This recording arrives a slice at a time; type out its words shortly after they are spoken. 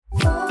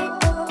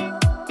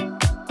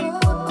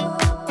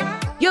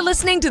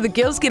listening to the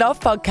Girls Get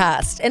Off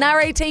podcast, an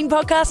RA18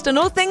 podcast on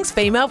all things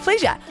female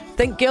pleasure.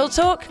 Think girl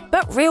talk,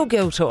 but real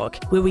girl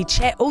talk, where we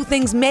chat all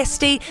things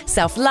masty,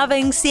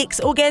 self-loving, sex,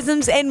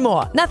 orgasms, and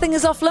more. Nothing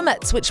is off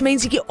limits, which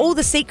means you get all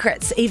the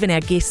secrets even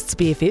our guests'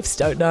 BFFs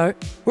don't know.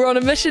 We're on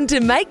a mission to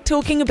make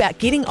talking about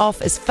getting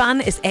off as fun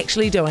as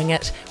actually doing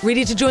it.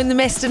 Ready to join the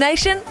Master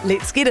Nation?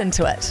 Let's get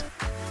into it.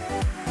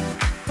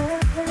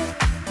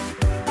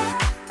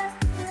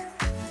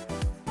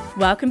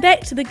 Welcome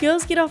back to the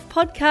Girls Get Off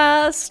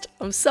podcast.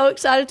 I'm so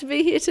excited to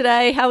be here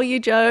today. How are you,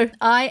 Jo?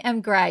 I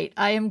am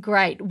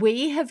great.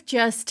 We have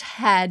just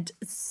had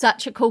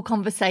such a cool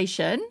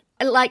conversation.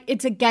 Like,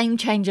 it's a game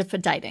changer for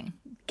dating.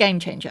 Game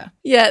changer.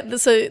 Yeah,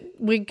 so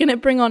we're going to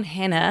bring on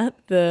Hannah,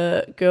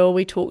 the girl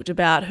we talked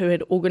about who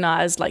had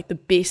organised like the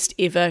best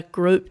ever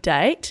group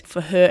date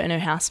for her and her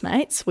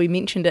housemates. We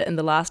mentioned it in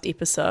the last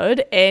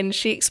episode and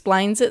she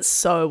explains it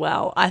so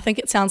well. I think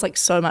it sounds like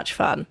so much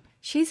fun.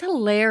 She's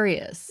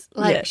hilarious.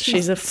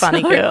 She's a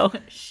funny girl.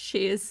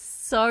 She is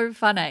so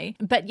funny.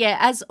 But yeah,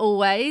 as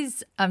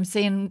always, I'm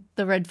seeing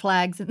the red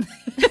flags in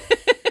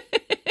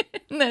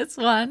this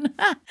one.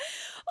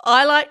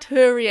 I liked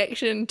her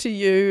reaction to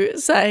you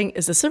saying,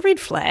 "Is this a red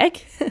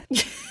flag?"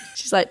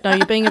 She's like, "No,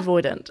 you're being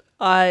avoidant."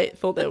 I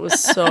thought that was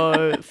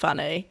so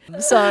funny.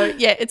 So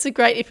yeah, it's a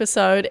great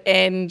episode.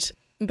 And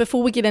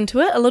before we get into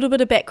it, a little bit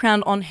of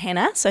background on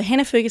Hannah. So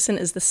Hannah Ferguson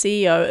is the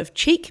CEO of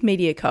Cheek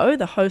Media Co.,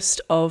 the host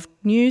of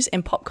news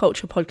and pop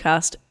culture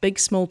podcast Big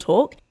Small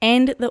Talk,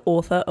 and the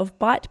author of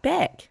Bite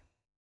Back.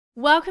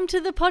 Welcome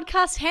to the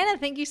podcast, Hannah.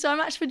 Thank you so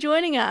much for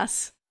joining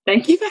us.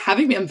 Thank you for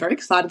having me. I'm very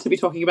excited to be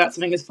talking about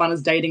something as fun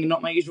as dating and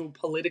not my usual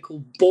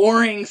political,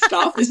 boring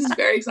stuff. This is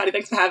very exciting.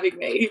 Thanks for having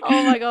me.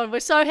 Oh my God, we're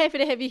so happy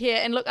to have you here.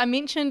 And look, I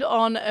mentioned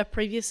on a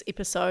previous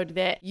episode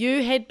that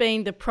you had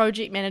been the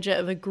project manager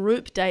of a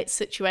group date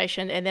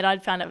situation and that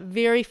I'd found it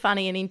very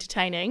funny and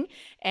entertaining.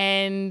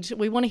 And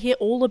we want to hear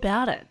all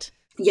about it.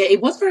 Yeah, it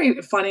was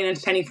very funny and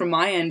entertaining from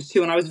my end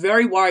too. And I was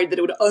very worried that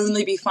it would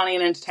only be funny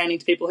and entertaining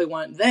to people who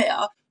weren't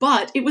there.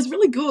 But it was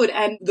really good.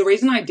 And the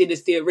reason I did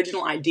this, the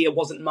original idea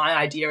wasn't my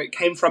idea. It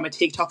came from a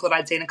TikTok that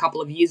I'd seen a couple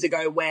of years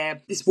ago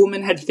where this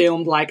woman had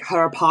filmed like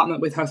her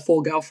apartment with her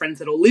 4 girlfriends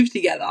that all lived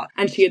together.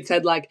 And she had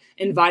said like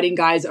inviting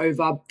guys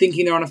over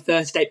thinking they're on a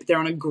first date, but they're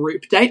on a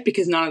group date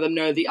because none of them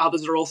know the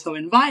others are also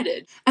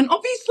invited. And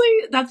obviously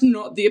that's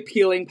not the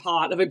appealing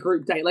part of a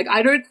group date. Like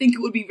I don't think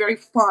it would be very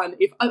fun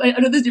if, I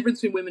know there's a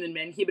difference between women and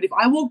men here, but if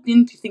I walked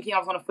into thinking I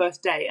was on a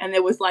first date and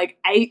there was like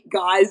 8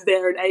 guys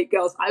there and 8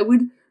 girls, I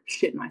would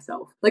shit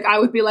myself. Like I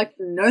would be like,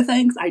 no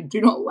thanks, I do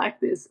not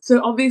like this.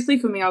 So obviously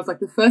for me, I was like,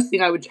 the first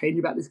thing I would change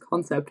about this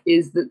concept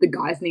is that the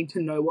guys need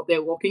to know what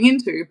they're walking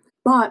into.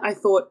 But I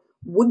thought,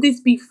 would this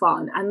be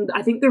fun? And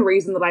I think the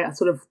reason that I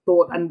sort of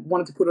thought and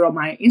wanted to put it on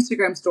my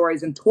Instagram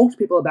stories and talk to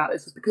people about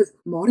this was because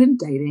modern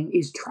dating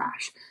is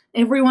trash.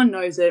 Everyone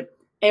knows it.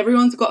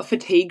 Everyone's got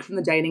fatigue from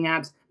the dating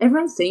apps.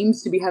 Everyone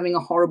seems to be having a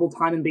horrible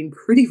time and being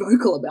pretty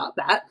vocal about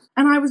that.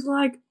 And I was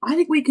like, I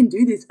think we can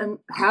do this. And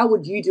how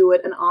would you do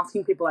it? And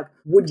asking people like,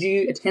 would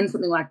you attend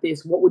something like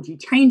this? What would you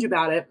change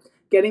about it?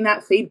 Getting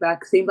that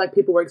feedback seemed like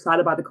people were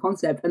excited by the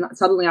concept. And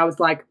suddenly I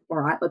was like, all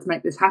right, let's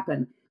make this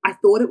happen. I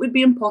thought it would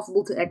be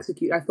impossible to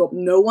execute. I thought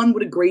no one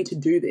would agree to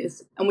do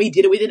this. And we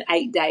did it within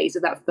 8 days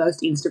of that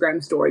first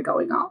Instagram story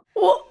going up.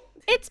 Well,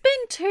 it's been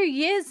 2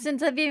 years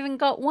since I've even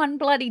got one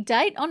bloody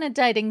date on a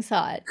dating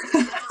site,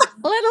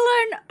 let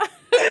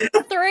alone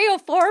 3 or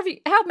 4 of you.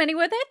 How many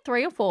were there?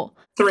 3 or 4?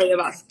 3 of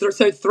us.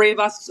 So 3 of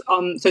us,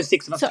 so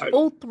 6 of us total. So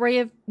all 3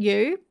 of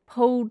you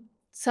pulled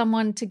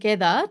someone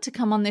together to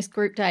come on this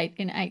group date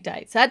in 8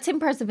 days. That's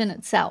impressive in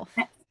itself.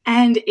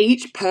 And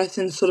each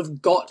person sort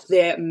of got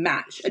their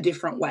match a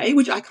different way,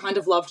 which I kind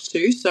of loved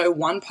too. So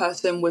one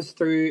person was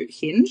through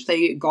Hinge.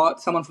 They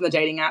got someone from the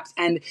dating apps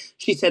and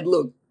she said,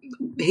 look,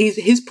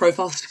 his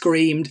profile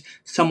screamed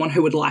someone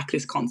who would like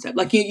this concept.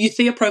 Like you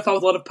see a profile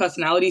with a lot of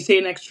personality, you see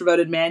an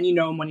extroverted man, you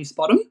know him when you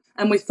spot him.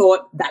 And we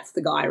thought, that's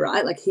the guy,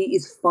 right? Like he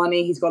is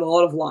funny, he's got a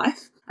lot of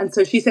life. And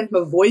so she sent him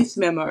a voice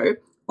memo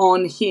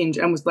on Hinge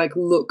and was like,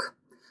 look,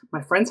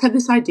 my friend's had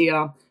this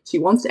idea. She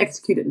wants to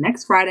execute it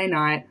next Friday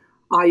night.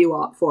 Are you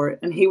up for it?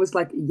 And he was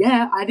like,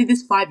 yeah, I did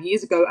this 5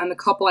 years ago and the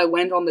couple I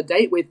went on the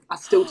date with are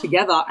still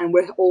together and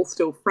we're all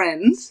still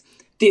friends.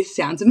 This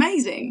sounds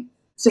amazing.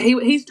 So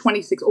he's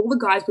 26. All the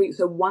guys,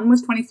 so one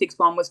was 26,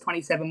 one was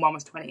 27, one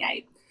was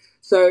 28.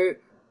 So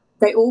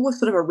they all were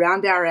sort of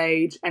around our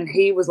age. And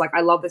he was like,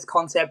 I love this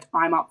concept.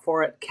 I'm up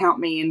for it. Count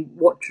me in.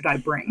 What should I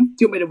bring?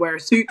 Do you want me to wear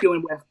a suit? Do you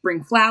want me to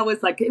bring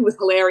flowers? Like it was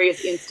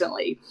hilarious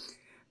instantly.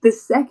 The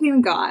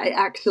second guy,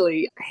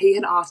 actually, he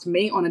had asked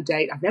me on a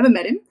date. I've never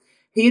met him.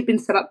 He had been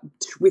set up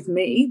with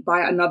me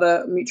by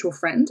another mutual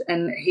friend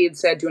and he had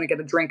said, do you want to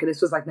get a drink? And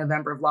this was like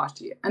November of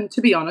last year. And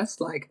to be honest,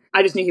 like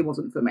I just knew he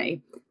wasn't for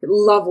me.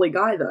 Lovely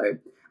guy though.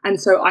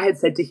 And so I had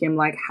said to him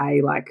like,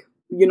 hey, like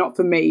you're not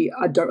for me.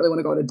 I don't really want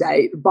to go on a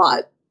date,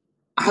 but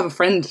I have a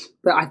friend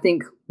that I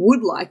think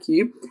would like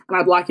you and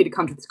I'd like you to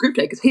come to this group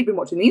date because he'd been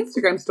watching the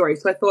Instagram story.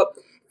 So I thought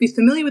if he's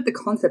familiar with the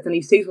concept and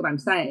he sees what I'm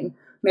saying,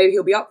 maybe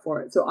he'll be up for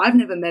it. So I've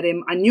never met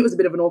him. I knew it was a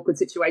bit of an awkward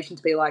situation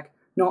to be like,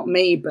 not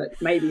me,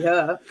 but maybe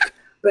her.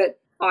 But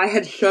I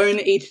had shown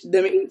each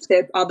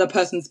their other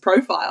person's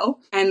profile,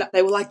 and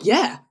they were like,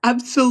 yeah,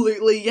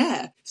 absolutely,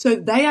 yeah. So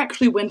they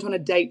actually went on a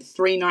date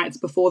 3 nights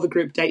before the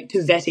group date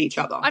to vet each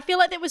other. I feel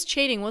like that was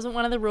cheating. Wasn't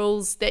one of the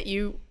rules that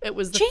it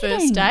was the Cheating.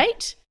 first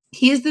date?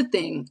 Here's the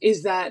thing,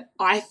 is that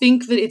I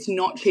think that it's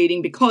not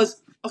cheating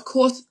because, of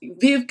course,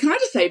 Viv, can I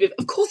just say, Viv,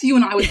 of course you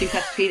and I would think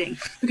that's cheating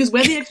because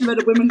we're the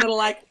extroverted women that are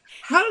like,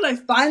 how did I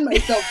find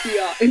myself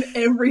here in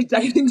every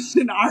dating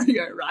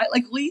scenario, right?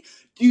 Like, we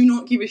do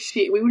not give a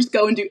shit. We would just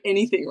go and do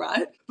anything,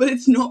 right? But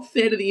it's not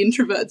fair to the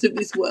introverts of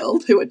this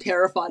world who are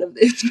terrified of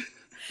this,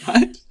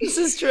 right? This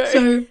is true.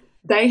 So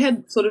they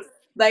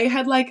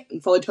had like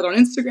followed each other on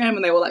Instagram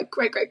and they were like,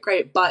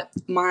 great. But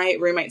my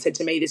roommate said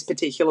to me, this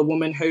particular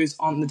woman who's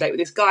on the date with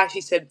this guy,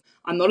 she said,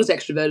 I'm not as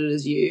extroverted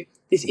as you.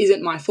 This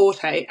isn't my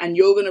forte and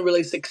you're going to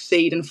really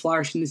succeed and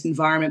flourish in this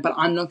environment, but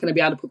I'm not going to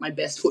be able to put my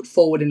best foot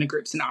forward in a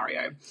group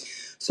scenario.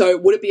 So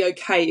would it be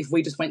okay if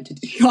we just went to,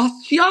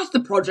 she asked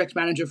the project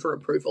manager for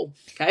approval,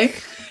 okay?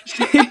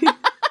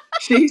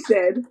 She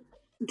said,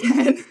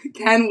 can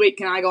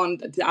I go on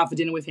out for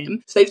dinner with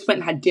him? So they just went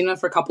and had dinner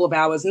for a couple of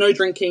hours, no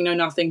drinking, no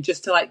nothing,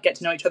 just to like get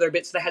to know each other a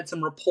bit so they had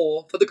some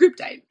rapport for the group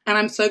date. And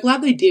I'm so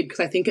glad they did because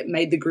I think it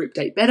made the group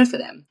date better for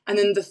them. And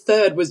then the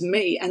third was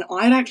me, and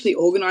I'd actually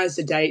organised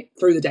a date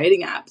through the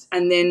dating apps.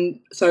 And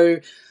then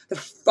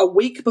a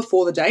week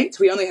before the dates,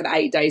 we only had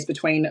 8 days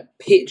between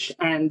pitch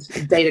and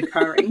date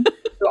occurring.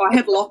 So I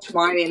had locked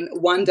mine in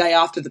one day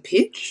after the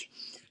pitch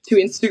to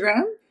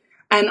Instagram.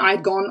 And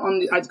I'd gone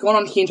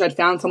on Hinge. I'd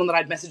found someone that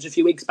I'd messaged a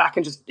few weeks back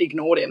and just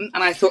ignored him.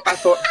 And I thought,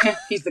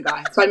 he's the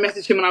guy. So I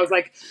messaged him and I was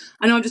like,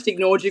 I know I've just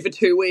ignored you for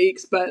 2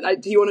 weeks, but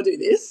do you want to do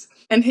this?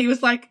 And he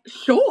was like,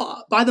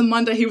 sure. By the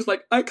Monday, he was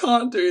like, I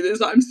can't do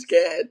this. I'm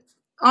scared.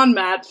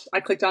 Unmatch.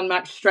 I clicked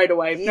unmatch straight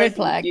away. No, Red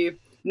flag. thank you.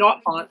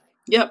 Not hot.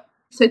 Yep.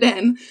 So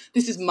then,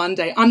 this is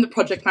Monday. I'm the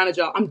project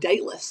manager. I'm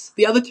dateless.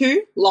 The other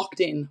two, locked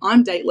in.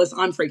 I'm dateless.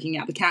 I'm freaking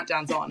out. The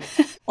countdown's on.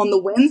 On the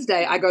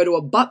Wednesday, I go to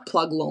a butt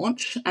plug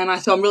launch,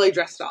 and so I'm really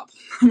dressed up.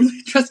 I'm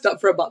really dressed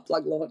up for a butt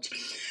plug launch.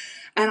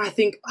 And I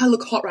think, I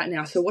look hot right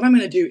now. So what I'm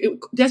going to do,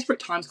 desperate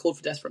times called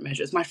for desperate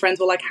measures. My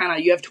friends were like, Hannah,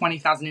 you have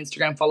 20,000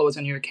 Instagram followers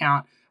on your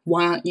account.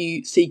 Why aren't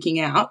you seeking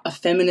out a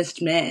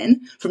feminist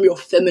man from your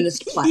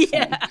feminist platform?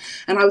 Yeah.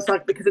 And I was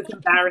like, because it's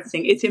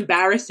embarrassing. It's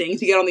embarrassing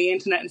to get on the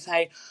internet and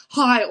say,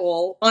 hi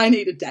all, I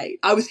need a date.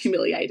 I was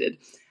humiliated.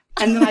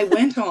 And then I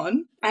went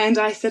on and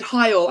I said,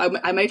 hi all.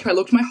 I made sure I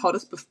looked my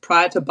hottest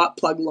prior to butt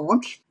plug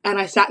launch. And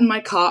I sat in my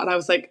car and I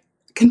was like,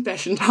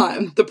 confession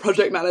time. The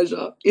project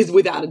manager is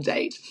without a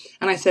date.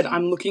 And I said,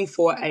 I'm looking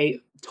for a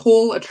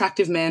tall,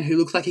 attractive man who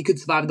looks like he could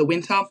survive the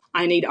winter.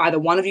 I need either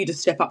one of you to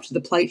step up to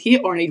the plate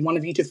here or I need one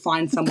of you to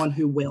find someone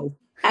who will.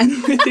 And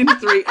within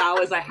 3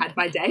 hours, I had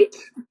my date.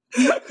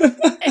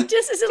 It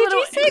just is a Did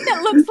you say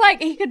that looks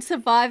like he could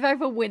survive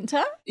over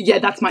winter? Yeah,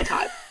 that's my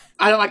type.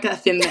 I don't like a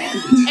thin man.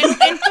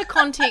 and for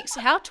context,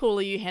 how tall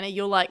are you, Hannah?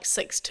 You're like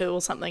 6'2"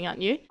 or something,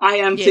 aren't you? I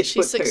am 6'2".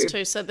 She's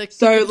 6'2". So the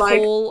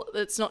tall,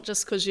 it's not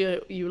just because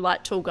you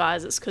like tall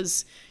guys, it's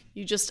because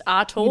you just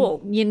are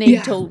tall. You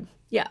need tall.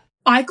 Yeah.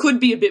 I could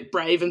be a bit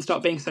brave and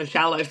stop being so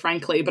shallow,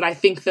 frankly, but I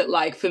think that,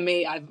 like, for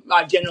me,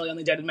 I've generally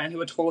only dated men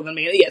who are taller than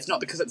me. Yeah, it's not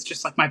because it's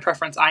just, like, my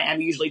preference. I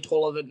am usually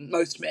taller than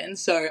most men,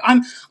 so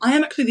I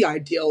am actually the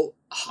ideal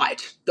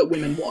height that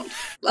women want,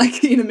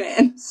 like, in a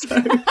man.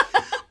 So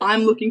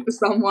I'm looking for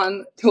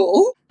someone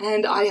tall,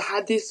 and I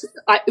had this.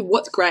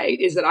 What's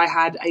great is that I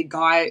had a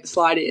guy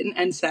slide in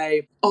and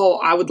say, "Oh,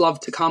 I would love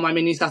to come. I'm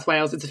in New South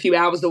Wales. It's a few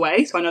hours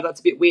away, so I know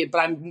that's a bit weird, but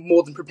I'm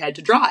more than prepared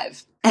to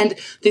drive." And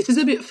this is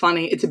a bit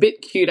funny. It's a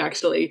bit cute,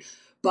 actually.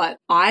 But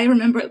I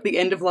remember at the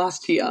end of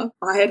last year,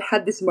 I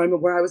had this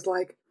moment where I was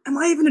like, am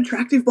I even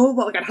attractive? Blah, blah,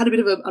 blah. Like, I'd had a bit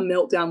of a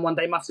meltdown one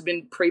day, must have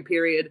been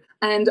pre-period.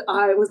 And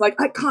I was like,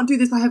 I can't do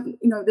this.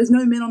 There's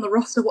no men on the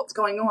roster. What's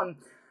going on?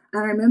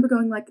 And I remember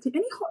going like, do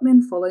any hot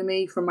men follow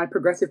me from my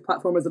progressive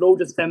platform? Or is it all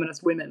just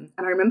feminist women?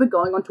 And I remember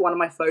going onto one of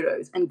my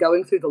photos and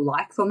going through the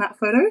likes on that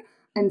photo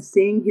and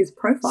seeing his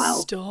profile.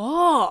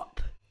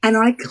 Stop. And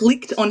I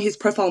clicked on his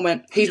profile and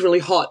went, he's really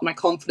hot. My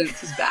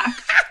confidence is back.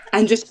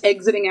 And just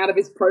exiting out of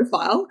his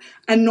profile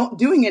and not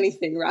doing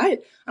anything, right?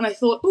 And I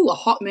thought, oh, a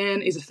hot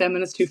man is a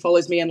feminist who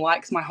follows me and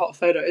likes my hot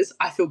photos.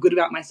 I feel good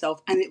about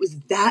myself. And it was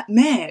that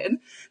man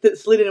that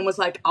slid in and was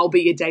like, I'll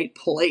be your date,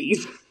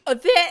 please. Oh,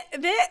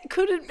 that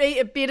couldn't be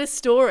a better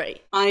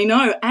story. I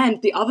know.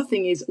 And the other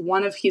thing is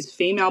one of his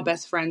female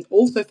best friends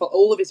also, for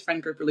all of his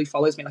friend group really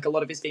follows me, like a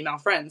lot of his female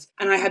friends.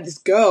 And I had this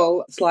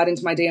girl slide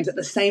into my DMs at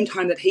the same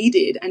time that he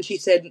did. And she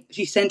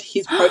sent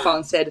his profile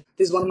and said,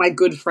 this is one of my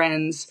good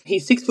friends.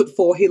 He's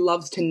 6'4". He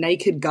loves to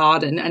naked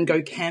garden and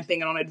go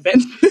camping and on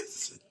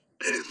adventures.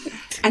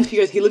 And she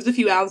goes, he lives a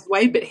few hours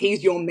away, but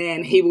he's your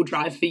man. He will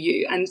drive for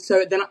you. And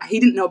so then he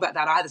didn't know about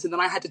that either. So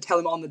then I had to tell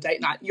him on the date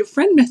night, your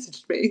friend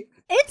messaged me.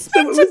 It's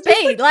meant to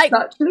be. Like,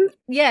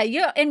 yeah,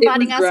 you're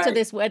inviting us to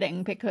this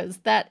wedding because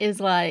that is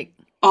like,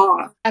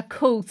 Oh, a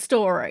cool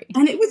story.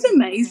 and it was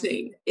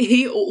amazing.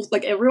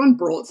 Everyone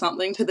brought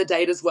something to the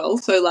date as well.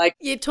 So like,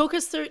 Yeah, talk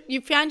us through, you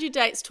found your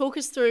dates, talk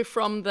us through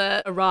from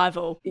the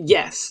arrival.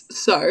 yes.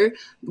 So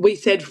we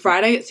said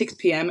Friday at 6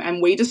 p.m.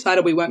 and we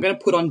decided we weren't going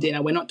to put on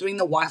dinner. We're not doing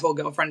the wife or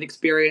girlfriend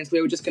experience.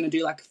 We were just going to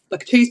do like a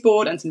cheese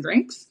board and some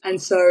drinks.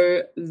 And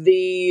so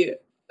they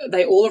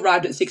all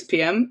arrived at 6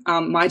 p.m.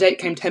 My date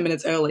came 10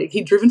 minutes early.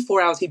 He'd driven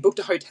 4 hours. He booked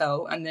a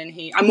hotel, and then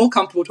I'm more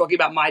comfortable talking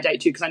about my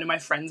date too because I know my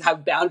friends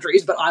have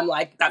boundaries, but I'm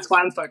like, that's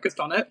why I'm focused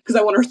on it because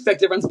I want to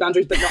respect everyone's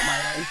boundaries, but not my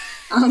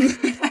own.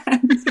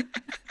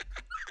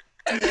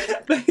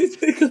 And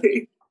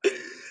basically,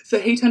 so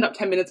he turned up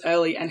 10 minutes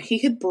early and he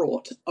had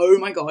brought, oh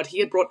my God,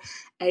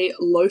 a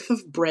loaf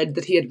of bread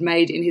that he had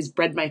made in his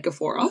bread maker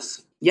for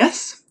us.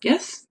 Yes.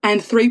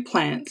 And 3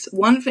 plants,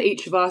 one for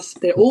each of us.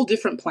 They're all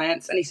different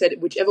plants. And he said,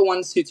 whichever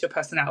one suits your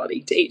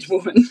personality to each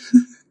woman.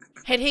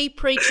 Had he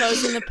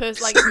pre-chosen the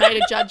person, like made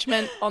a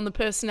judgment on the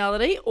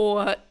personality,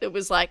 or it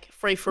was like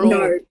free for all?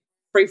 No,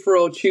 free for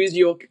all, choose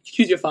your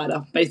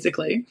fighter,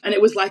 basically. And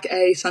it was like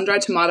a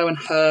sun-dried tomato and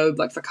herb,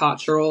 like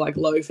focaccia or like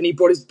loaf. And he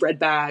brought his bread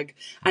bag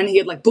and he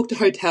had like booked a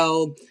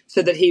hotel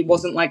so that he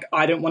wasn't like,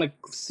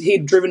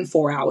 he'd driven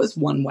 4 hours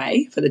one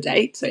way for the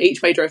date. So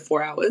each way drove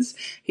 4 hours.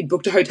 He'd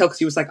booked a hotel because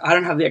he was like, I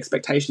don't have the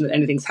expectation that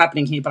anything's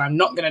happening here, but I'm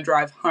not going to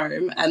drive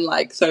home. And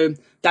like, so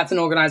that's an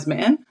organized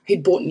man.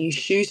 He'd bought new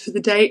shoes for the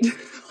date.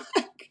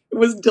 It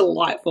was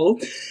delightful.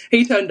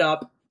 He turned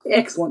up.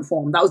 Excellent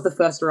form. That was the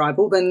first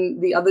arrival. Then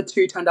the other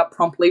 2 turned up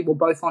promptly, were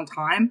both on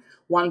time.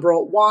 One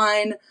brought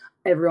wine.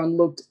 Everyone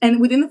looked.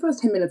 And within the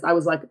first 10 minutes, I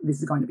was like, this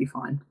is going to be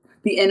fine.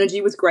 The energy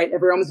was great.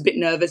 Everyone was a bit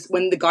nervous.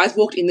 When the guys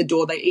walked in the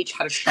door, they each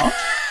had a shot.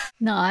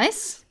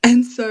 Nice.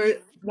 And so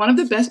one of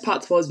the best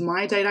parts was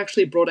my date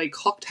actually brought a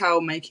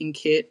cocktail making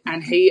kit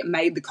and he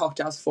made the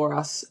cocktails for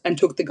us and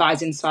took the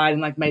guys inside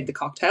and like made the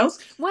cocktails.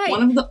 Wait,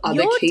 one of the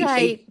other your key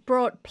date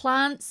brought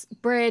plants,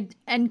 bread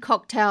and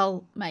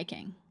cocktail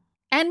making.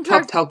 And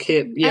cocktail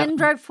kit, yeah. And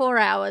drove 4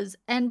 hours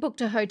and booked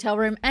a hotel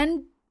room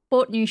and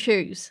bought new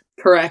shoes.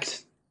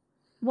 Correct.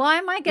 Why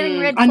am I getting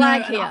red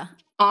flag here?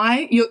 Are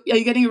you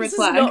getting a red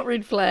flag? This is not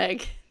red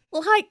flag.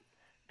 Like,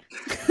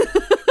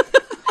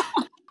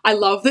 I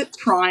love that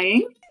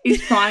trying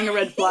is trying a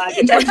red flag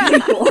in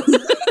 2024.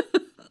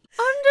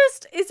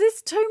 is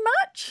this too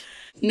much?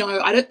 No,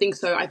 I don't think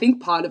so. I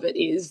think part of it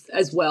is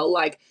as well,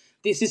 like,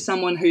 this is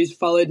someone who's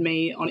followed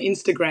me on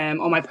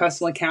Instagram, on my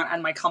personal account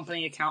and my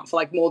company account for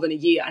like more than a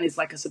year and is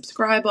like a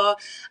subscriber.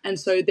 And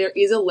so there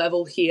is a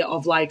level here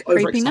of like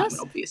overexcitement,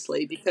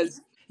 obviously, because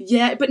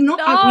yeah, but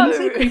not, I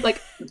wouldn't say creep.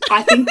 Like,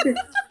 I think that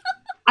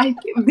I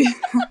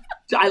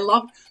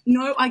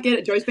get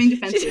it. Joe's being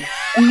defensive.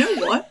 And you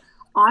know what?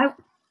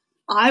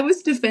 I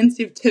was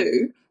defensive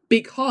too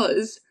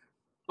because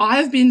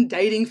I've been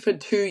dating for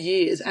 2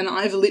 years and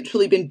I've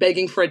literally been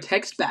begging for a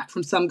text back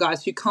from some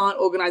guys who can't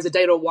organise a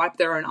date or wipe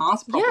their own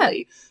ass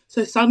properly. Yeah.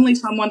 So suddenly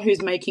someone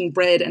who's making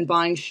bread and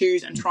buying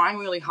shoes and trying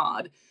really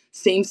hard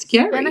seems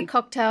scary. And a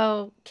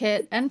cocktail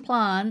kit and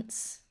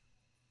plants.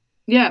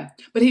 Yeah,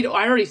 but I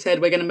already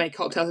said we're going to make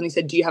cocktails and he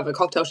said, do you have a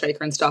cocktail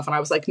shaker and stuff? And I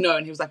was like, no.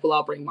 And he was like, well,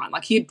 I'll bring mine.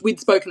 Like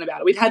we'd spoken about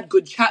it. We'd had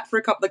good chat for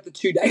the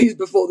 2 days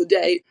before the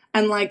date.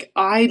 And like,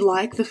 I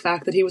like the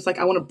fact that he was like,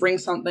 I want to bring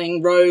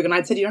something rogue. And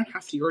I'd said, you don't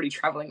have to, you're already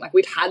traveling. Like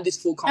we'd had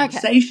this full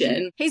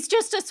conversation. Okay. He's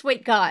just a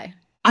sweet guy.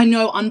 I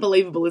know,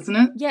 unbelievable, isn't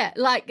it? Yeah,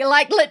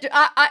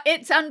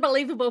 it's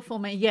unbelievable for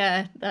me.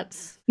 Yeah,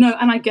 that's... No,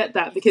 and I get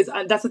that because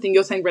that's the thing.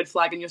 You're saying red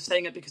flag and you're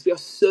saying it because we are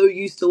so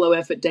used to low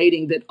effort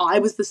dating that I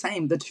was the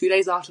same. The 2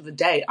 days after the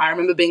date, I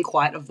remember being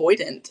quite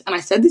avoidant. And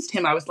I said this to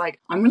him, I was like,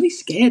 I'm really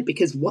scared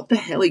because what the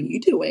hell are you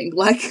doing?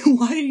 Like,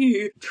 why are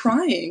you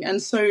trying?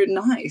 And so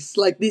nice.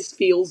 Like, this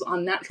feels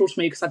unnatural to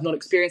me because I've not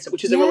experienced it,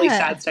 which is a really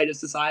sad state of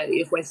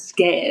society if we're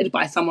scared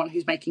by someone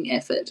who's making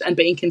effort and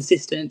being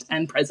consistent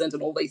and present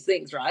and all these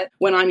things, right?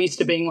 When I'm used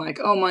to being like,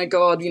 oh my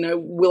God,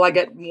 will I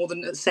get more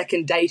than a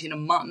second date in a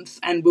month?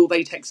 And will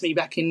they text me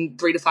back in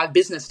 3 to 5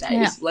 business days?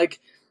 Yeah. Like,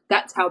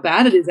 that's how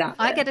bad it is out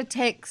there. I get a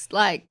text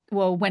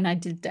when I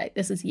did date,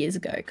 this is years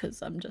ago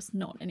because I'm just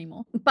not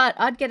anymore. But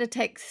I'd get a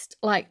text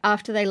like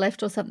after they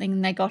left or something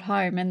and they got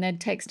home and they'd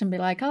text and be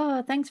like,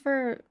 oh, thanks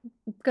for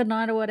good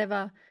night or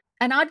whatever.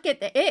 And I'd get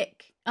the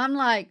ick. I'm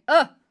like,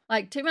 oh,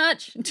 like too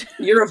much.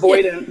 You're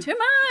avoidant. Too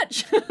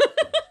much.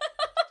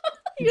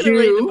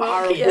 You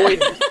are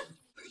avoidant.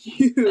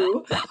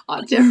 You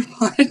are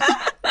terrified.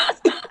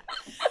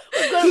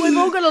 We've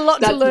all got a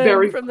lot to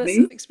learn from this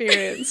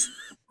experience.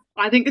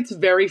 I think it's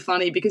very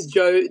funny because,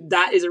 Joe,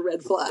 that is a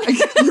red flag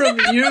from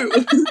you.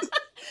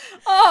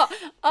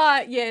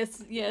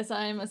 Yes,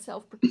 I am a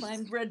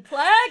self-proclaimed red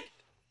flag.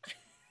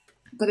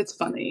 But it's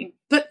funny.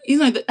 But,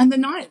 and the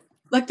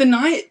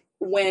night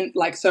when,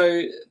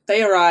 so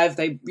they arrive,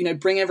 they,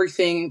 bring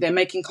everything, they're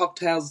making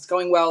cocktails, it's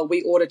going well,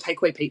 we order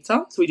takeaway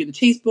pizza. So we do the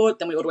cheese board,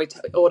 then we order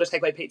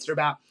takeaway pizza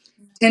about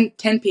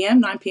 10 p.m.,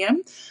 9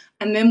 p.m.,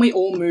 and then we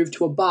all move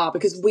to a bar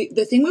because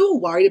the thing we were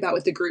worried about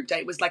with the group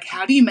date was like,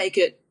 how do you make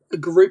it a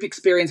group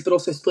experience, but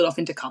also split off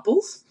into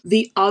couples.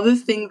 The other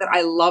thing that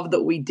I love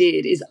that we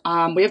did is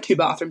we have 2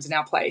 bathrooms in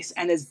our place.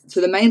 And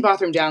so the main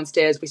bathroom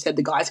downstairs, we said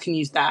the guys can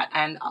use that.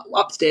 And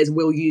upstairs,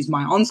 we'll use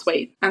my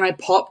ensuite. And I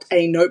popped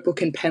a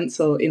notebook and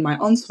pencil in my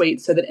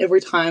ensuite so that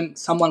every time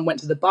someone went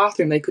to the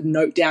bathroom, they could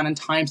note down and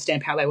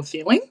timestamp how they were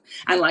feeling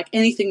and like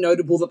anything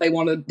notable that they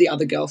wanted the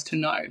other girls to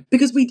know.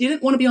 Because we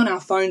didn't want to be on our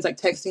phones like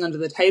texting under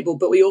the table,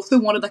 but we also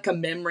wanted like a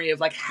memory of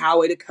like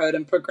how it occurred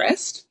and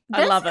progressed.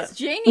 I love it. That's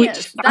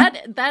genius.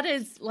 That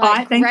is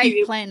like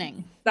great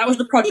planning. That was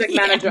the project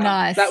manager.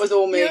 Nice. That was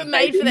all me. You're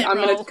made for that I'm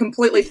going to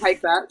completely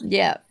take that.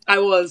 Yeah. I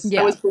was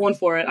born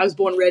for it. I was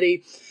born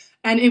ready.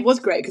 And it was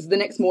great because the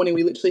next morning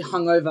we literally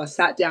hung over,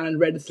 sat down and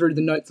read through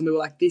the notes and we were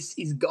like, this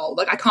is gold.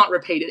 Like, I can't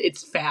repeat it.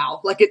 It's foul.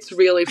 Like, it's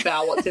really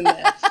foul what's in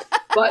there.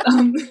 But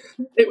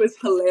it was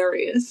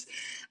hilarious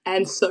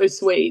and so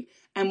sweet.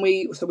 And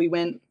we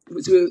went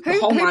the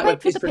whole night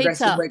with this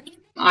progressive week.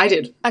 I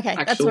did. Okay,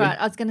 actually. That's right.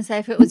 I was going to say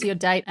if it was your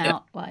date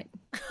out, like,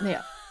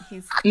 yeah.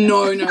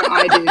 No,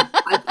 I did.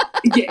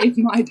 If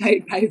my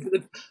date paid for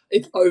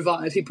it's over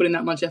if you put in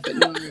that much effort.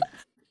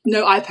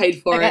 No, I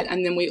paid for it,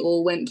 and then we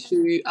all went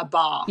to a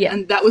bar. Yeah.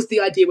 And that was the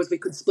idea, was we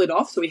could split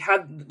off. So we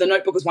had, the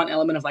notebook was one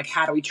element of like,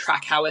 how do we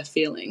track how we're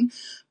feeling?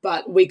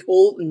 But we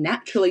all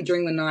naturally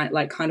during the night,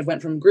 like kind of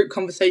went from group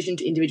conversation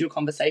to individual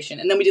conversation.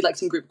 And then we did like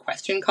some group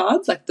question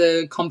cards, like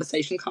the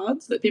conversation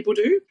cards that people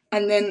do.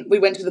 And then we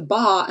went to the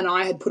bar and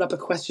I had put up a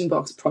question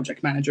box,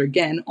 project manager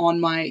again,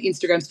 on my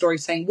Instagram story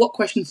saying, what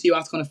questions do you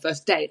ask on a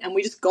first date? And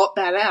we just got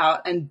that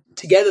out. And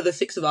together, the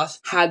 6 of us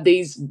had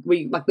these,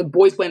 the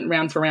boys went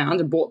round for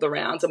round and bought the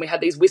rounds. And we had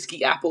these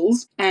whiskey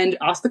apples and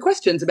asked the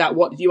questions about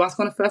what did you ask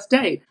on a first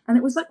date? And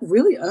it was like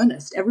really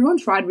earnest. Everyone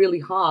tried really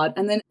hard.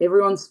 And then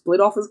everyone split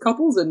off as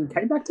couples and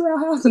came back to our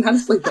house and had a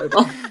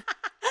sleepover.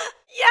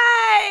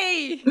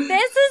 Yay!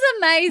 This is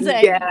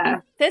amazing.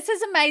 Yeah. This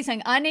is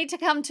amazing. I need to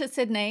come to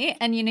Sydney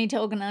and you need to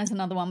organise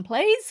another one,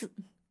 please.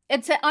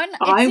 It's the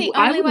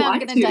only way I'm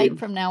going to date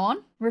from now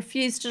on.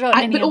 Refuse to do it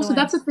any But also, other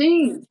way. that's the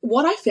thing.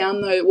 What I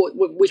found, though,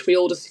 which we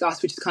all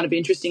discussed, which is kind of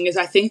interesting, is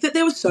I think that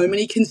there were so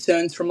many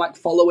concerns from, like,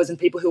 followers and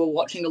people who were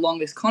watching along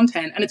this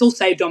content, and it's all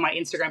saved on my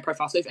Instagram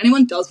profile. So if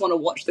anyone does want to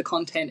watch the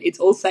content, it's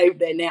all saved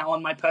there now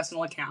on my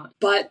personal account.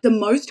 But the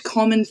most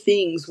common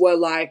things were,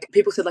 like,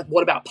 people said, like,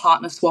 what about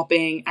partner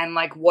swapping? And,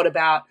 like, what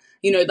about,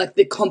 you know, like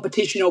the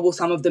competition, or will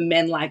some of the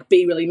men like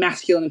be really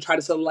masculine and try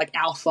to sort of like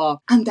alpha?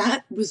 And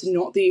that was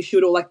not the issue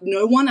at all. Like,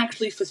 no one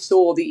actually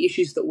foresaw the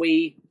issues that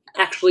we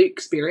actually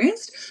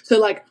experienced. So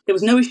like there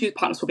was no issue with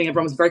partner swapping.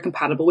 Everyone was very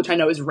compatible, which I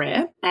know is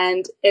rare.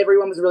 And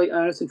everyone was really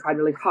earnest and tried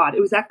really hard.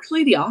 It was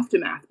actually the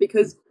aftermath,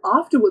 because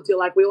afterwards you're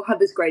like, we all had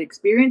this great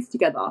experience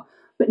together,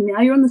 but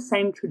now you're on the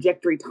same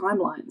trajectory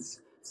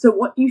timelines. So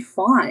what you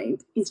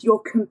find is you're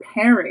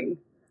comparing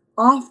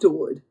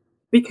afterward.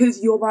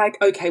 Because you're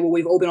like, okay, well,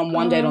 we've all been on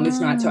one date on this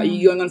night, so are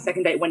you going on a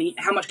second date?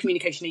 How much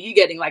communication are you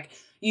getting? Like,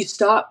 you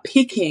start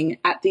picking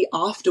at the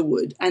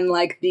afterward, and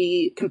like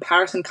the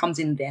comparison comes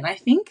in then, I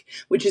think,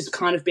 which has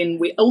kind of been,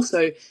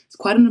 it's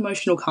quite an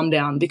emotional come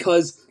down,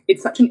 because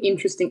it's such an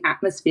interesting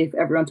atmosphere for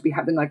everyone to be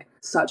having like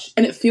such,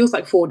 and it feels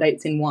like 4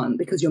 dates in one,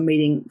 because you're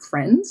meeting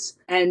friends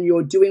and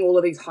you're doing all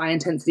of these high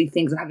intensity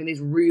things and having these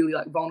really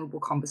like vulnerable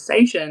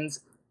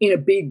conversations in a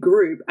big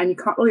group, and you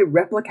can't really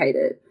replicate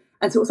it.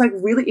 And so it was like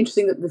really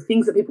interesting that the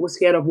things that people were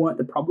scared of weren't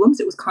the problems.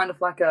 It was kind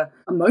of like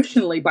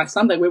emotionally by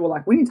Sunday, we were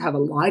like, we need to have a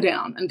lie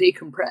down and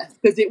decompress,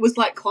 because it was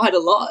like quite a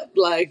lot.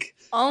 Like,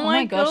 oh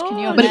my gosh, can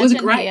you imagine? But it was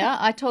great. Here,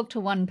 I talked to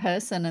one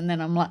person and then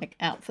I'm like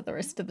out for the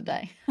rest of the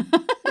day.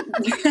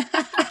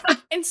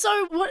 And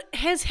so what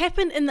has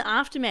happened in the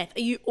aftermath?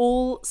 Are you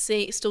all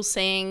still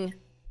seeing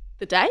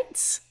the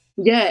dates?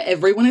 Yeah,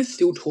 everyone is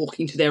still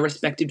talking to their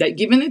respective date,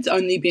 given it's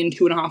only been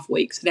 2.5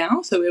 weeks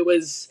now. So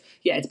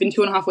it's been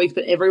 2.5 weeks,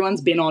 but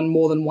everyone's been on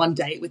more than one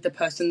date with the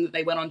person that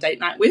they went on date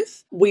night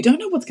with. We don't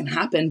know what's going to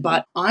happen,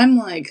 but I'm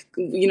like,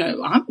 you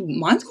know,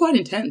 mine's quite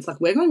intense. Like,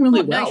 we're going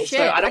really well. No shit.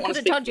 So I don't want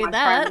to speak told for you my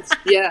that. friends.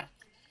 Yeah,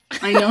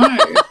 I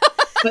know.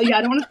 But yeah,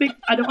 I don't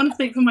want to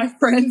speak for my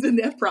friends and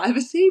their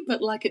privacy,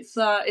 but like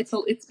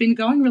it's been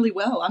going really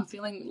well. I'm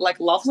feeling like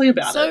lovely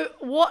about it. So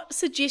what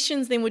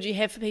suggestions then would you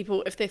have for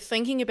people if they're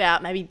thinking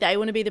about maybe they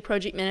want to be the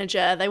project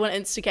manager, they want to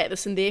instigate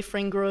this in their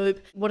friend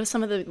group? What are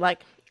some of the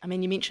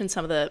you mentioned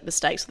some of the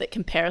mistakes with that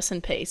comparison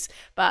piece,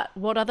 but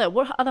what other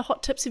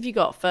hot tips have you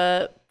got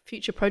for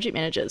future project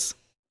managers?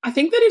 I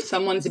think that if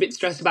someone's a bit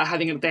stressed about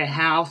having it at their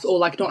house, or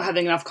like not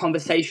having enough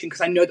conversation,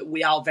 because I know that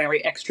we are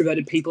very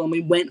extroverted people and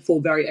we went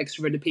for very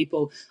extroverted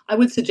people, I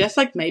would suggest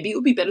like maybe it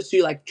would be better to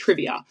do like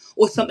trivia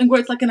or something where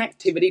it's like an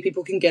activity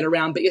people can get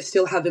around, but you're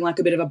still having like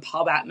a bit of a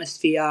pub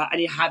atmosphere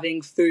and you're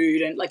having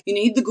food, and like you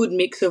need the good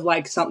mix of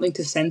like something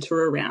to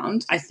center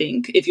around, I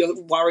think, if you're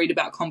worried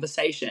about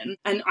conversation.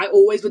 And I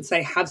always would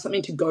say have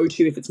something to go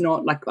to if it's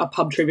not like a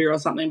pub trivia or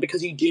something,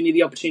 because you do need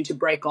the opportunity to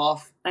break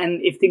off.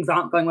 And if things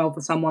aren't going well for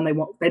someone,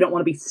 they don't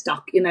want to be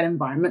stuck in that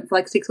environment for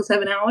like 6 or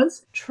 7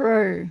 hours.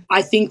 True.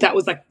 I think that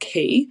was like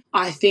key.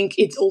 I think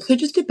it's also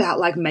just about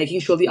like making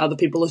sure the other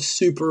people are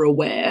super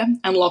aware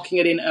and locking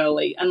it in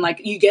early. And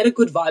like you get a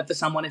good vibe for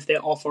someone if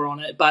they're off or on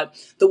it. But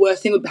the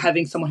worst thing with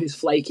having someone who's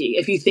flaky,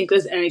 if you think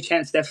there's any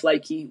chance they're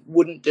flaky,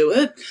 wouldn't do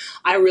it.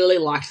 I really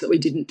liked that we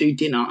didn't do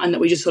dinner and that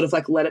we just sort of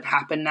like let it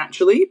happen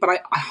naturally. But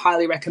I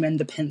highly recommend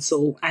the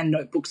pencil and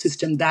notebook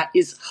system. That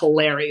is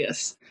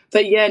hilarious.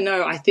 But yeah,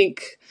 no, I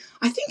think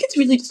it's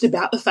really just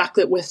about the fact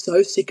that we're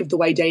so sick of the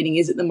way dating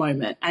is at the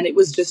moment. And it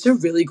was just a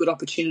really good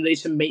opportunity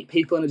to meet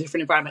people in a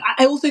different environment.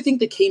 I also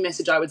think the key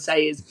message I would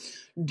say is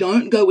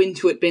don't go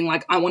into it being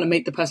like, I want to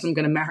meet the person I'm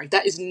going to marry.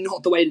 That is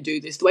not the way to do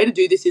this. The way to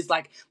do this is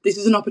like, this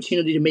is an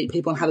opportunity to meet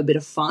people and have a bit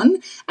of fun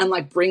and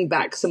like bring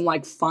back some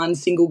like fun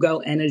single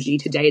girl energy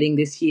to dating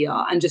this year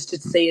and just to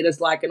see it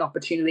as like an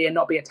opportunity and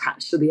not be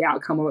attached to the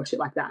outcome or shit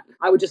like that.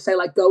 I would just say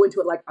like, go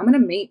into it like, I'm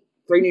going to meet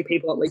 3 new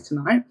people at least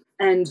tonight.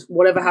 And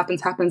whatever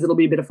happens, it'll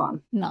be a bit of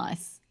fun.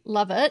 Nice.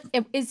 Love it.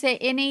 Is there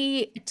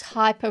any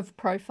type of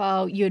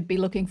profile you'd be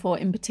looking for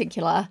in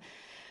particular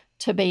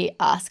to be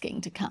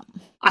asking to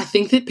come? I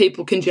think that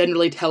people can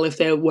generally tell if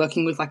they're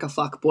working with like a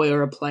fuckboy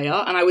or a player.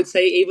 And I would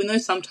say even though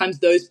sometimes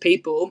those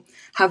people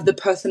have the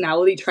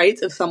personality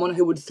traits of someone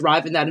who would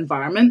thrive in that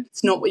environment,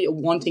 it's not what you're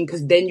wanting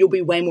because then you'll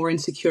be way more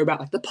insecure about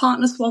like the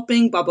partner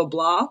swapping, blah, blah,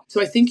 blah.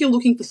 So I think you're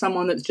looking for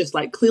someone that's just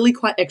like clearly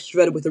quite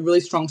extroverted with a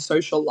really strong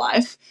social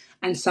life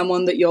and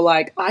someone that you're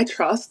like, I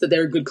trust that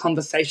they're a good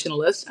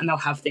conversationalist and they'll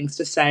have things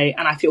to say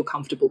and I feel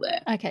comfortable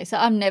there. Okay, so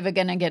I'm never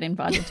going to get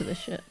invited to this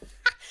shit.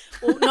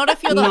 Well, not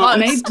if you're the Not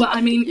host. me, but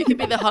I mean, You could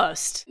be the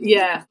host.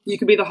 yeah, you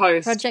could be the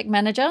host. Project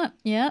manager,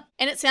 yeah.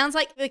 And it sounds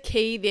like the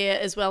key there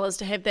as well is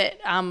to have that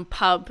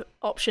pub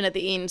option at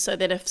the end so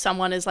that if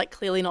someone is like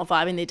clearly not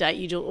vibing their date,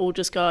 you all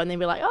just go and then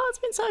be like, oh, it's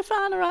been so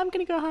fun, or I'm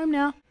going to go home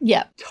now.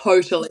 Yeah.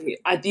 Totally.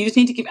 You just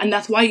need to give, and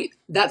that's why,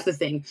 that's the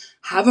thing,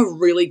 have a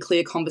really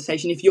clear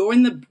conversation. If you're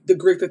in the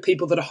group of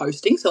people that are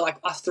hosting, so like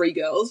us 3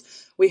 girls,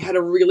 we had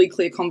a really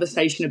clear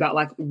conversation about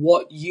like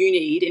what you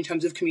need in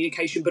terms of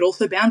communication, but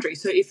also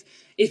boundaries. So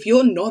if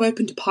you're not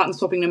open to partner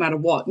swapping no matter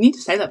what, you need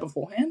to say that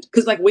beforehand.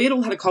 Because like we had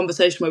all had a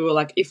conversation where we were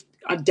like, if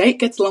a date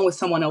gets along with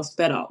someone else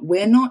better,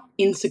 we're not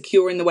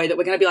insecure in the way that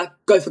we're going to be like,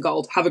 go for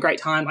gold, have a great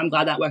time. I'm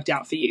glad that worked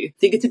out for you. I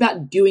think it's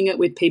about doing it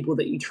with people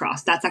that you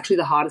trust. That's actually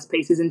the hardest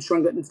piece, is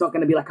ensuring that it's not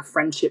going to be like a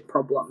friendship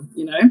problem,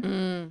 you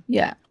know?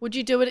 Yeah. Would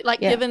you do it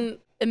like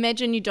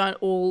imagine you don't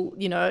all,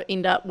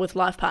 end up with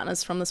life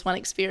partners from this one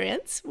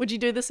experience. Would you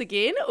do this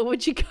again or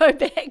would you go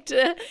back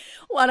to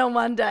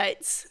one-on-one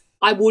dates?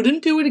 I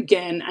wouldn't do it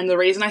again. And the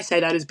reason I say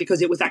that is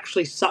because it was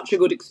actually such a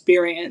good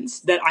experience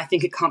that I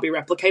think it can't be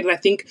replicated. I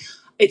think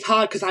it's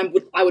hard because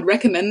I would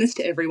recommend this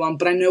to everyone,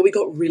 but I know we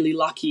got really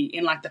lucky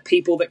in like the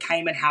people that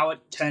came and how it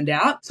turned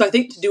out. So I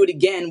think to do it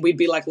again, we'd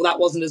be like, well, that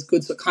wasn't as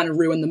good, so it kind of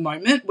ruined the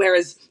moment.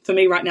 Whereas for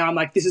me right now, I'm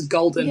like, this is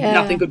golden. Yeah.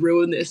 Nothing could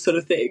ruin this sort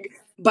of thing.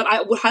 But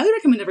I would highly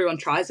recommend everyone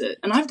tries it.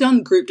 And I've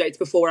done group dates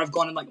before where I've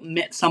gone and like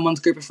met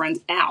someone's group of friends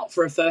out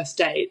for a first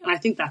date. And I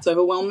think that's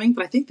overwhelming,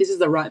 but I think this is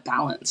the right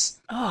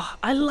balance. Oh,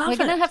 I love We're it.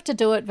 going to have to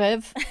do it,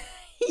 Viv.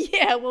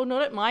 Yeah, well,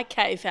 not at my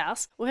cave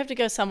house. We'll have to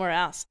go somewhere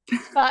else.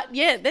 But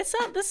yeah, this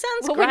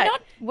sounds great.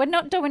 We're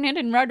not doing it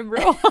in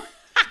Rotorua.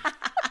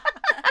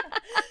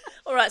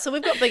 All right, so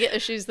we've got bigger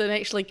issues than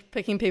actually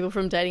picking people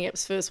from dating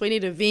apps first. We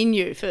need a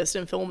venue first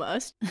and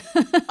foremost.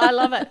 I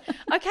love it.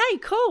 Okay,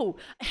 cool.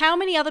 How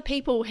many other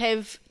people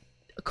have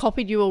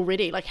copied you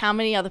already? Like how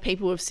many other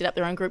people have set up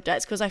their own group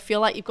dates? Because I feel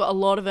like you've got a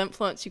lot of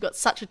influence. You've got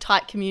such a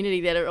tight community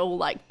that are all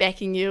like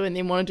backing you and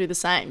then want to do the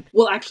same.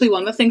 Well, actually,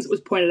 one of the things that was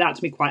pointed out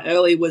to me quite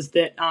early was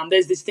that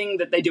there's this thing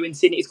that they do in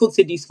Sydney. It's called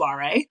Sydney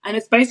Soiree. And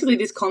it's basically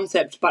this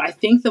concept, but I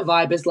think the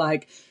vibe is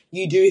like,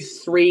 you do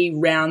 3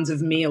 rounds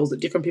of meals at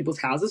different people's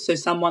houses. So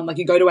someone, like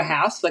you go to a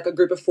house, like a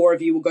group of 4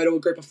 of you will go to a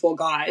group of 4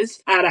 guys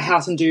at a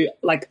house and do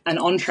like an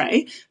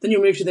entree. Then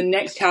you'll move to the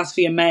next house for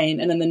your main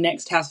and then the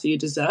next house for your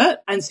dessert.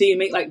 And so you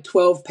meet like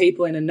 12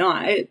 people in a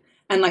night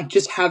and like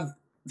just have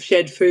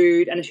shared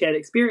food and a shared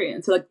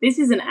experience. So like this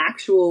is an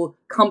actual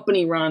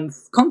company run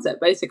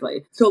concept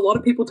basically. So a lot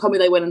of people told me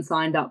they went and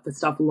signed up for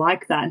stuff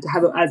like that and to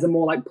have it as a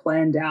more like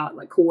planned out,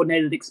 like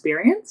coordinated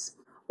experience.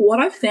 What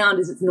I've found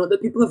is it's not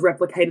that people have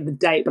replicated the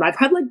date, but I've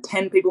had like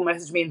 10 people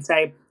message me and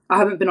say, I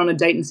haven't been on a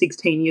date in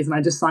 16 years and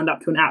I just signed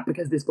up to an app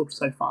because this looked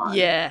so fun.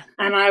 Yeah.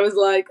 And I was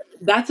like,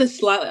 that's a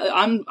slight,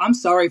 I'm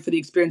sorry for the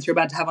experience you're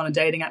about to have on a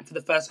dating app for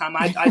the first time.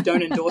 I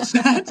don't endorse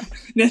that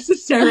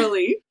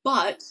necessarily,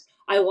 but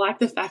I like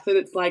the fact that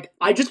it's like,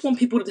 I just want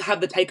people to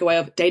have the takeaway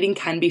of dating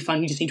can be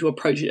fun. You just need to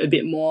approach it a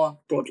bit more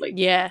broadly.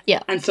 Yeah.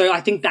 Yeah. And so I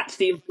think that's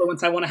the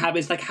influence I want to have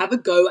is like have a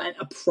go and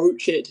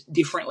approach it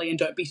differently and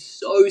don't be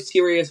so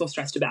serious or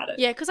stressed about it.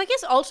 Yeah, because I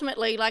guess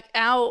ultimately like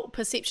our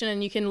perception,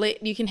 and you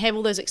can have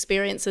all those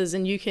experiences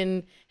and you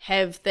can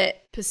have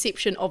that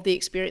perception of the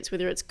experience,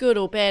 whether it's good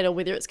or bad or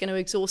whether it's going to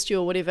exhaust you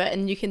or whatever,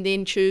 and you can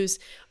then choose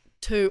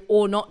to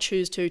or not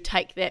choose to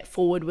take that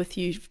forward with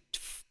you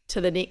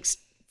to the next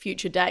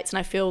future dates. And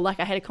I feel like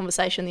I had a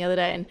conversation the other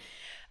day and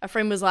a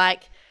friend was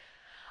like,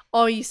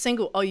 oh, you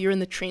single? Oh, you're in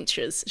the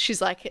trenches.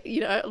 She's like,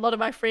 you know, a lot of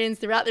my friends,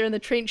 they're out there in the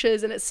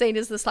trenches and it's seen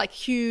as this like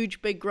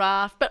huge, big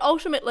graft. But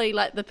ultimately,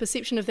 like the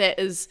perception of that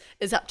is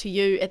up to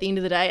you at the end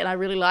of the day. And I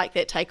really like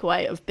that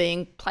takeaway of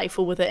being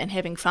playful with it and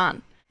having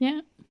fun.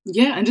 Yeah.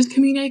 Yeah, and just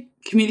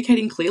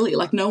communicating clearly.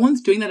 Like no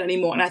one's doing that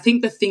anymore. And I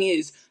think the thing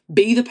is,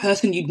 be the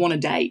person you'd want to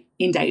date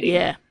in dating.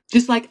 Yeah.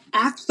 Just like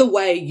act the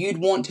way you'd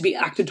want to be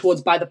acted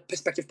towards by the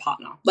prospective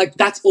partner. Like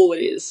that's all it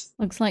is.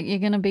 Looks like you're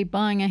going to be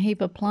buying a heap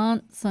of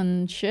plants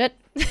and shit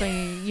for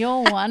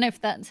your one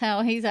if that's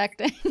how he's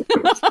acting.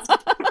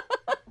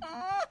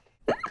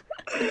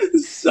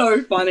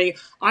 So funny.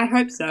 I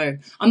hope so.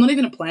 I'm not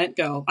even a plant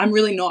girl. I'm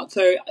really not.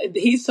 So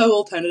he's so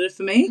alternative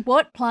for me.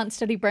 What plants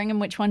did he bring and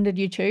which one did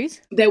you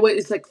choose?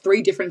 It's like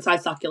 3 different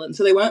size succulents.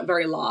 So they weren't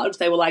very large.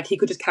 They were like, he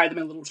could just carry them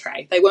in a little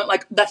tray. They weren't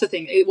like, that's the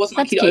thing. It wasn't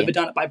like That's he'd cute.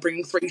 overdone it by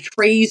bringing 3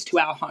 trees to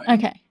our home.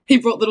 Okay. He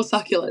brought little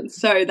succulents.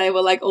 So they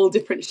were like all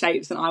different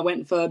shapes. And I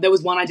went for, there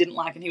was one I didn't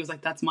like and he was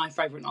like, that's my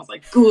favorite. And I was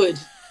like, good.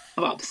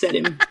 I've upset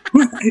him.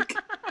 Like,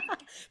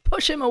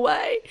 Push him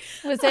away.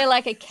 Was there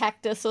like a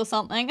cactus or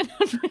something?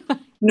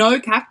 no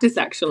cactus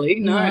actually.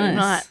 No. Nice.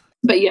 Right.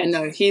 But yeah,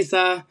 no, he's,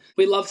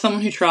 we love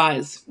someone who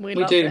tries. We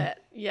We love do.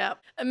 that. Yeah.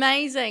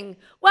 Amazing.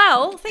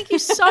 Well, thank you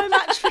so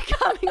much for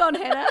coming on,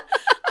 Hannah.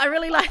 I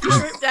really like your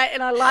update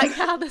and I like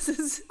how this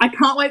is. I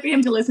can't wait for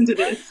him to listen to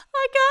this.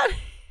 I can't.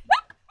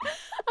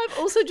 I've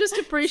also just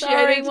appreciated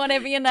Sorry,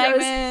 whatever your name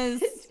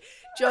Joe's- is.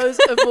 Joe's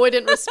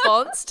avoidant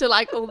response to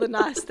like all the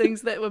nice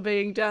things that were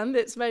being done.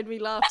 That's made me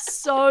laugh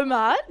so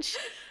much.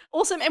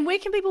 Awesome. And where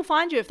can people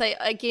find you if they,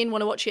 again,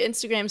 want to watch your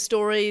Instagram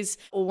stories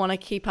or want to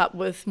keep up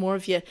with more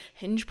of your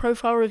Hinge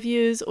profile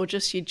reviews or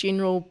just your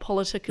general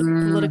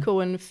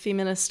political and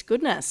feminist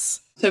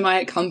goodness? So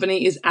my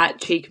company is at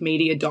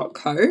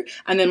cheekmedia.co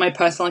and then my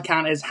personal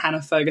account is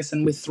Hannah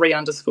Ferguson with 3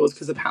 underscores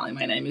because apparently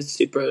my name is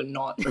super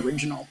not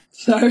original.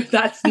 So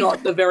that's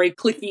not the very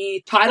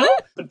clicky title,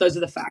 but those are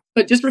the facts.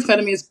 But just refer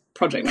to me as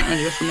project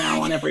manager from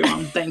now on,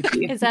 everyone. Thank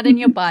you. Is that in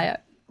your bio?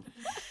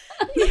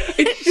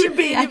 It should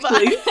be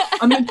actually.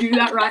 I'm going to do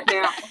that right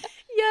now.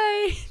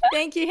 Yay.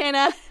 Thank you,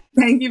 Hannah.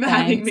 Thank you for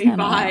having Thanks, me. Hannah.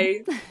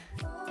 Bye.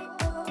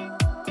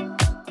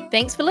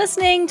 Thanks for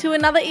listening to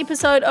another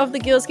episode of the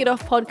Girls Get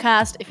Off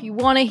podcast. If you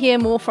want to hear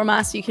more from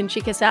us, you can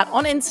check us out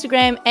on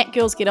Instagram at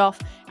Girls Get Off,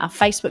 our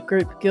Facebook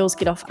group, Girls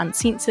Get Off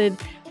Uncensored,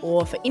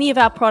 or for any of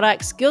our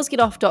products,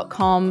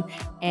 girlsgetoff.com,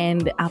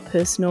 and our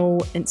personal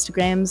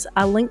Instagrams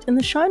are linked in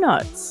the show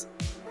notes.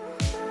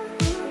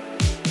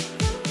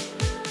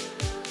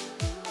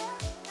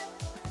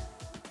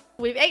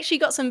 We've actually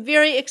got some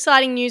very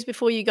exciting news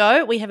before you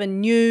go. We have a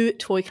new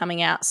toy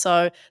coming out.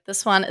 So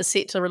this one is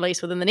set to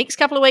release within the next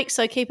couple of weeks.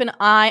 So keep an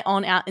eye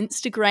on our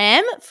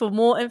Instagram for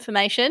more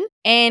information.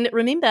 And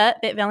remember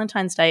that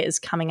Valentine's Day is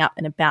coming up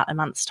in about a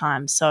month's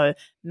time. So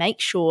make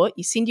sure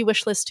you send your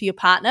wish list to your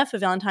partner for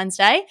Valentine's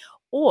Day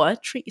or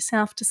treat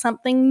yourself to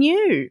something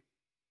new.